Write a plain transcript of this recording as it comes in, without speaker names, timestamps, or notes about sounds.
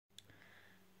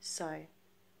So,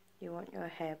 you want your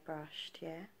hair brushed,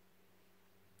 yeah?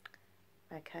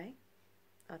 Okay,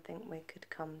 I think we could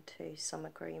come to some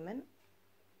agreement,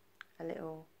 a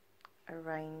little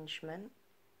arrangement.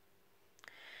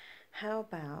 How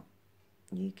about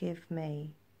you give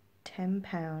me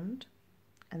 £10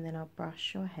 and then I'll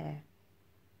brush your hair?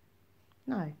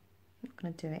 No, I'm not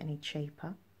going to do it any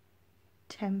cheaper.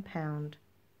 £10,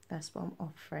 that's what I'm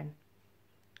offering.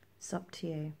 It's up to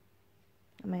you.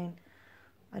 I mean,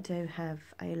 I do have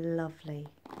a lovely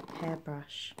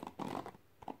hairbrush,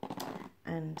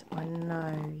 and I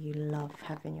know you love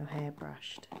having your hair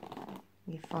brushed.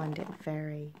 You find it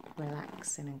very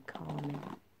relaxing and calming.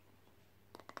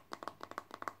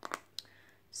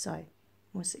 So,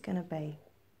 what's it going to be?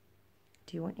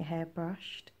 Do you want your hair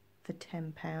brushed for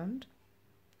 £10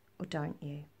 or don't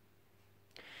you?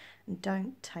 And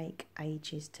don't take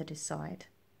ages to decide.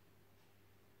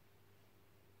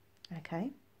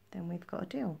 Okay, then we've got a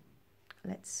deal.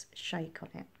 Let's shake on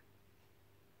it.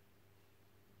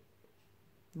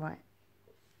 Right,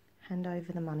 hand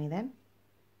over the money then.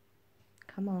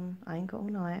 Come on, I ain't got all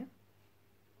night.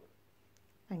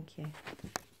 Thank you.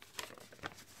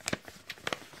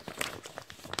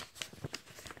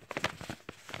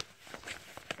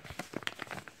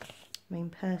 I mean,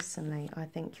 personally, I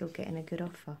think you're getting a good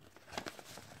offer.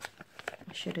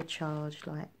 I should have charged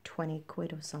like 20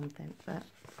 quid or something, but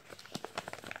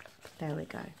there we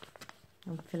go.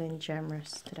 I'm feeling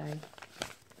generous today.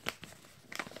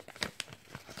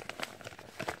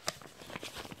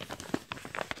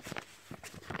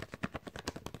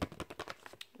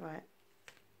 Right,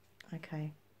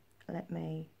 okay, let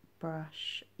me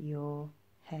brush your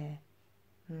hair.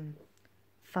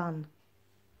 Fun.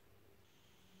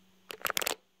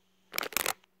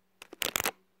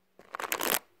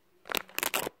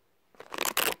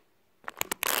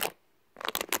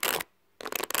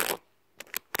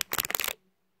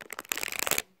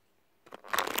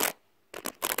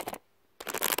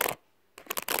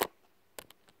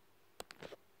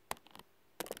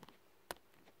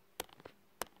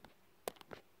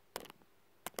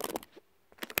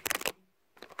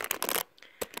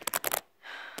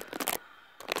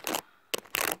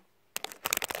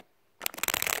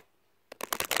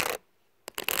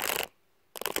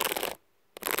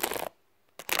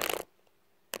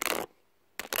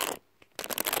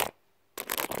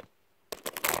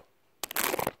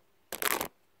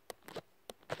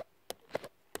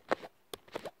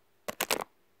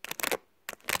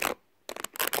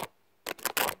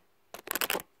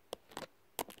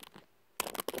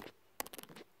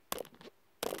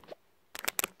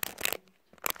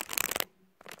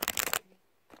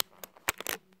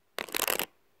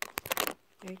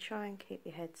 You try and keep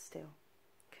your head still,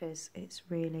 because it's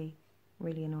really,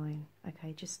 really annoying.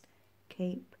 Okay, just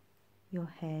keep your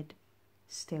head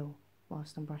still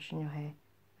whilst I'm brushing your hair.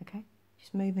 Okay,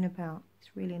 just moving about.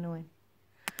 It's really annoying.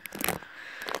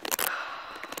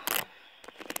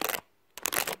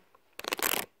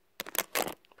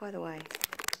 By the way,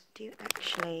 do you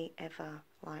actually ever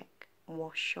like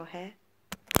wash your hair?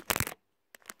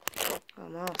 Well,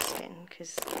 I'm asking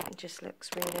because it just looks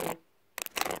really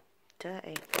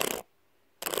dirty,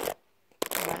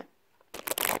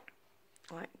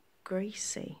 like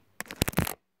greasy.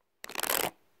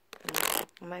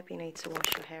 Maybe you need to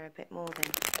wash your hair a bit more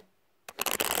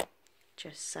then.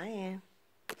 Just saying.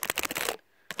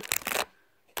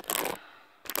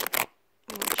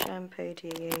 What shampoo do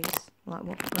you use? Like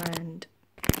what brand?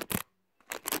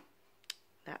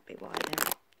 That'd be why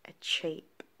then. A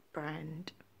cheap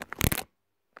brand.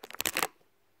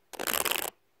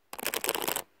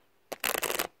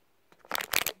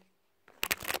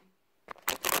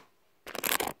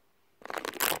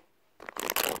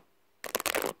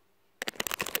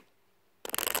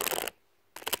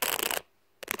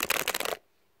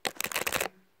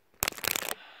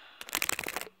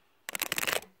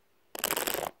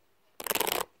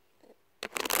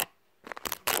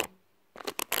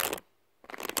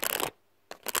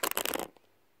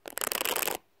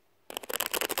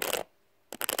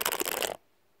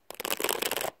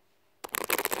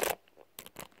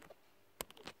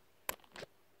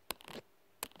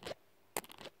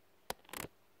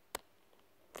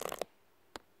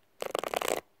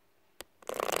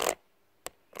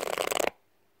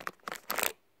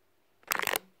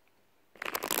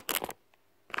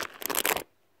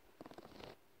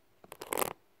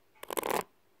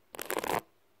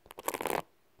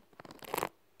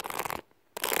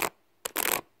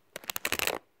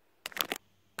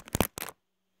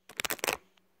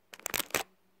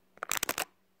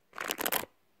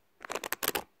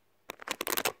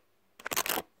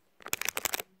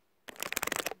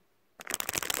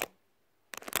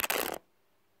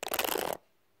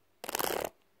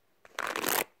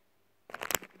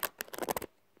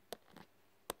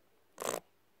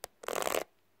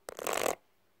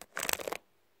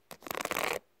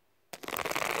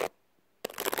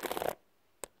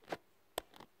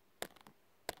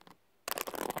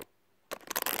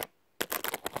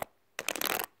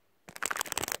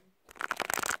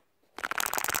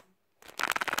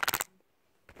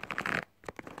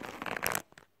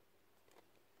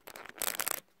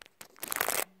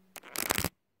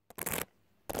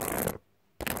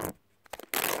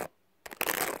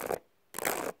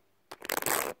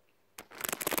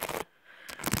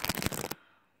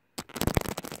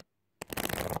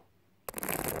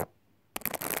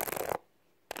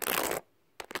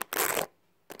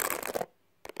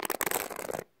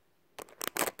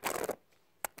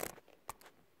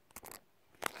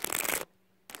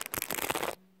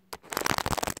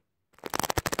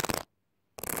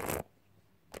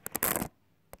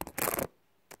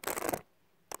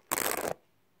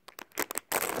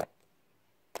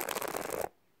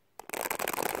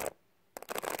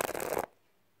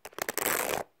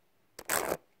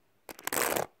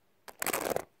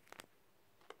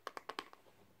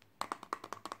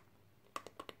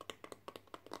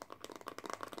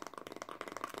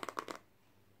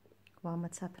 Why am I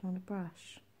tapping on a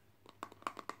brush?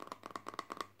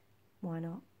 Why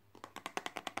not?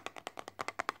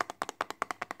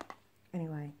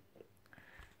 Anyway,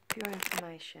 for your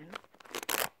information,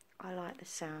 I like the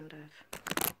sound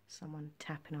of someone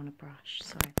tapping on a brush,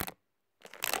 so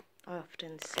I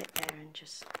often sit there and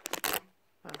just,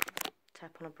 well,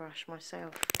 tap on a brush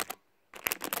myself.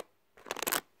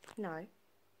 No,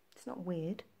 it's not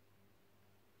weird.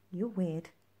 You're weird.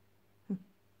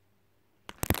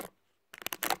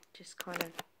 Just kind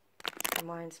of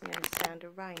reminds me of the sound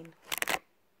of rain,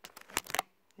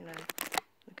 you know,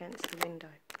 against the window.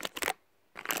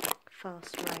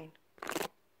 Fast rain.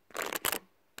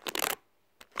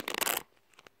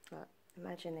 But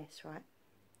imagine this, right?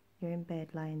 You're in bed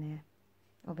laying there,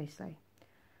 obviously.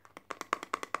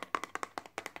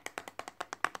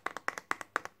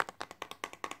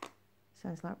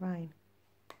 Sounds like rain.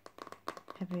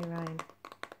 Heavy rain.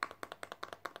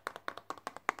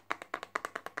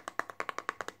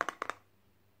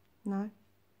 No?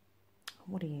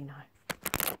 What do you know?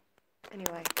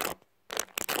 Anyway,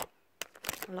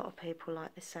 a lot of people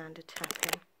like the sound of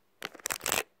tapping.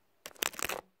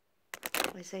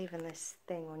 There's even this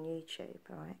thing on YouTube,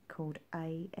 right, called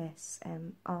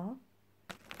ASMR.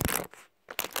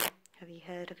 Have you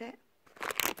heard of it?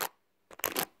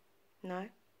 No?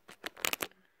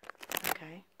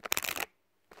 Okay.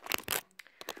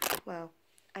 Well,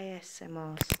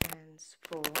 ASMR stands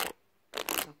for,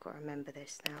 I've got to remember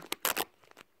this now,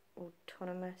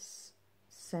 Autonomous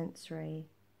Sensory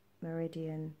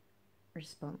Meridian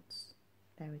Response.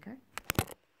 There we go.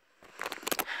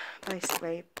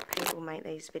 Basically, people make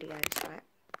these videos, right,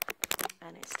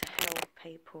 and it's to help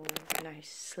people, you know,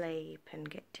 sleep and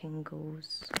get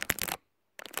tingles.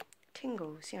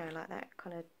 Tingles, you know, like that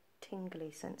kind of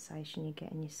tingly sensation you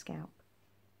get in your scalp.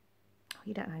 Oh,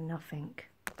 you don't know nothing.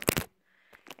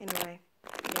 Anyway,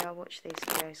 yeah, I watch these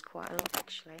videos quite a lot,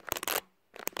 actually.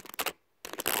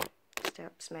 Just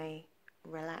helps me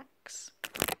relax.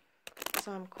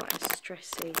 So I'm quite a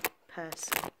stressy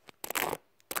person.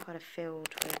 Kind of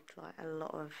filled with like a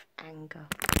lot of anger,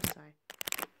 so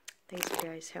these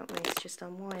videos help me to just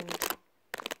unwind.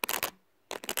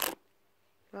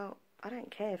 Well, I don't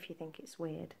care if you think it's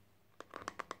weird.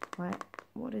 Like,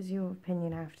 what does your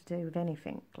opinion have to do with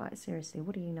anything? Like, seriously,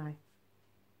 what do you know?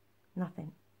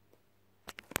 Nothing.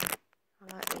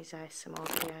 I like these ASMR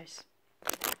videos.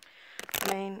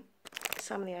 I mean,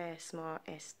 some of the ASMR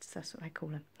artists, that's what I call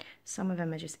them, some of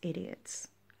them are just idiots.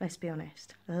 Let's be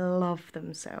honest, love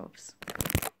themselves.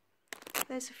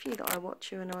 There's a few that I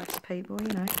watch who are nice people, you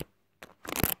know.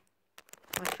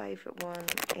 My favourite one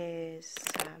is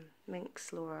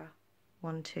Minx Laura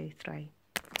 123.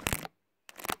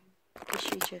 Because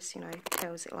she just, you know,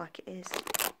 tells it like it is.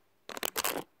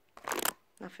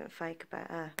 Nothing fake about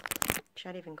her. She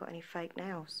ain't even got any fake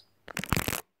nails.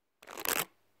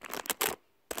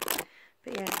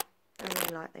 But yeah, I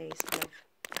really like these kind of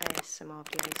ASMR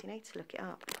videos. You need to look it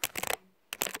up.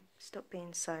 Stop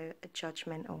being so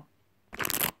judgmental.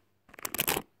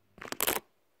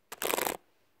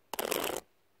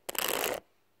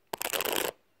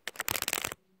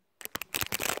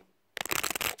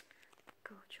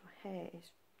 God, your hair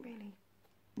is really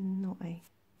knotty.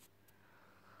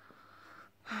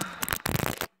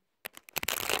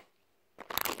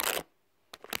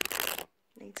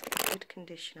 Need to get a good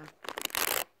conditioner.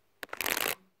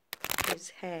 His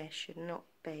hair should not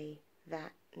be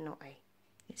that knotty.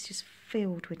 It's just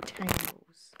filled with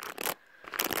tangles.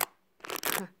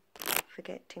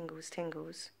 Forget tingles,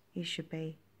 tingles. You should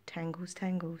be tangles,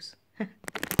 tangles. I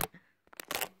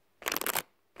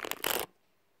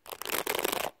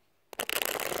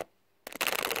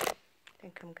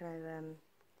think I'm going to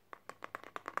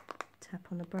tap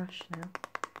on the brush now.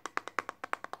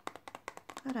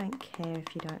 I don't care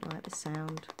if you don't like the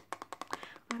sound.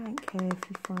 I don't care if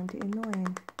you find it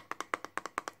annoying.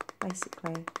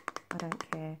 Basically, I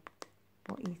don't care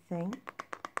what you think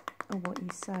or what you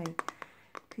say,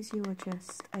 because you are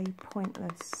just a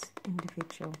pointless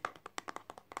individual.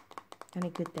 The only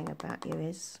good thing about you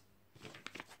is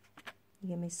you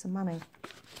give me some money.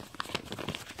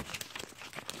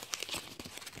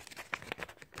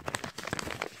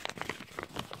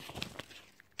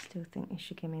 Still think you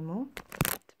should give me more,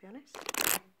 to be honest.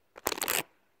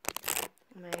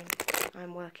 I mean,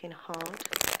 I'm working hard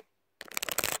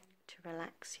to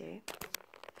relax you,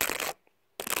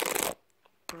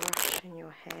 brushing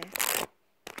your hair.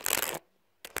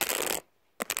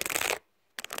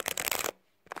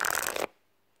 I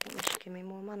think you should give me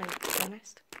more money, to be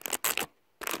honest.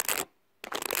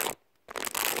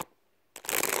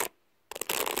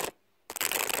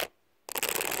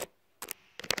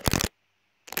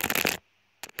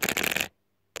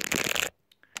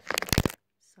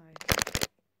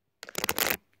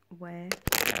 where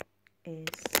is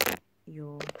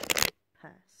your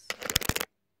purse?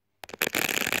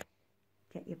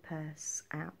 Get your purse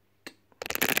out.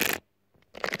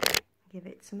 Give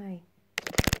it to me.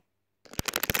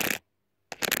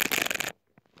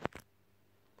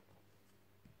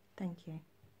 Thank you.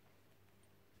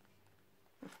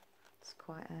 It's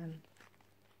quite a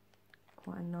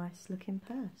nice looking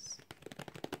purse.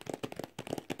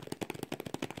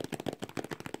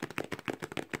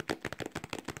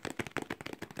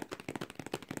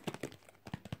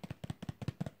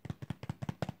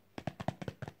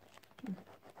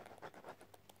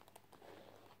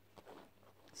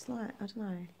 It's like, I don't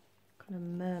know, kind of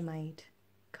mermaid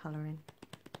colouring.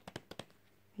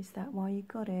 Is that why you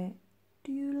got it?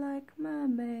 Do you like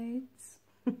mermaids?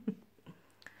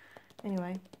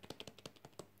 Anyway,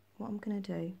 what I'm going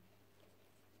to do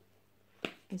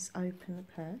is open the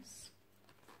purse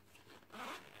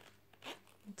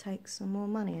and take some more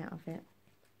money out of it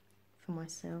for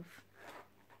myself,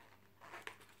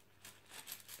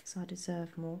 because I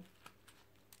deserve more.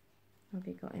 What have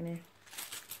you got in here?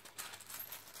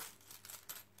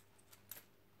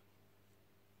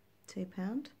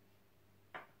 £2.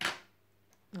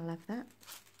 I'll have that.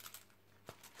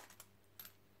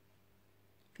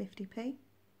 50p.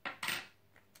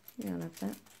 Yeah, I'll have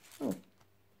that. Oh,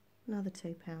 another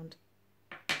 £2.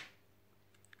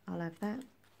 I'll have that.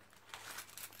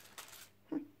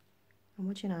 And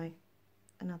what do you know?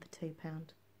 Another £2.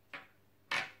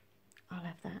 I'll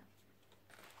have that.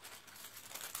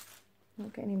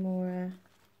 Not get any more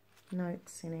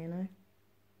notes in here, no?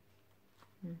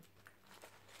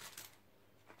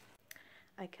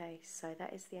 Okay, so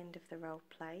that is the end of the role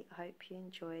play. I hope you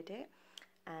enjoyed it,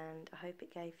 and I hope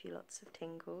it gave you lots of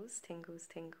tingles, tingles,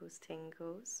 tingles,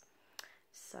 tingles.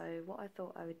 So what I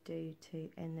thought I would do to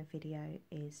end the video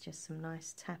is just some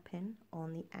nice tapping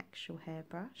on the actual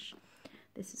hairbrush.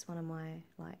 This is one of my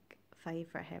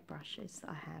favourite hairbrushes that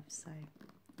I have, so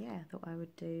yeah, I thought I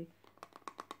would do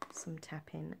some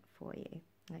tapping for you.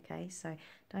 Okay, so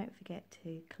don't forget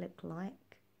to click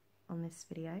like on this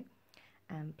video,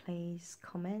 and please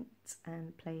comment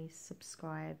and please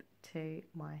subscribe to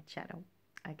my channel.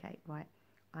 Okay, right,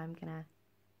 I'm gonna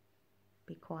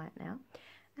be quiet now,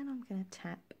 and I'm gonna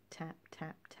tap, tap,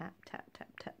 tap, tap, tap, tap,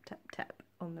 tap, tap, tap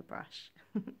on the brush.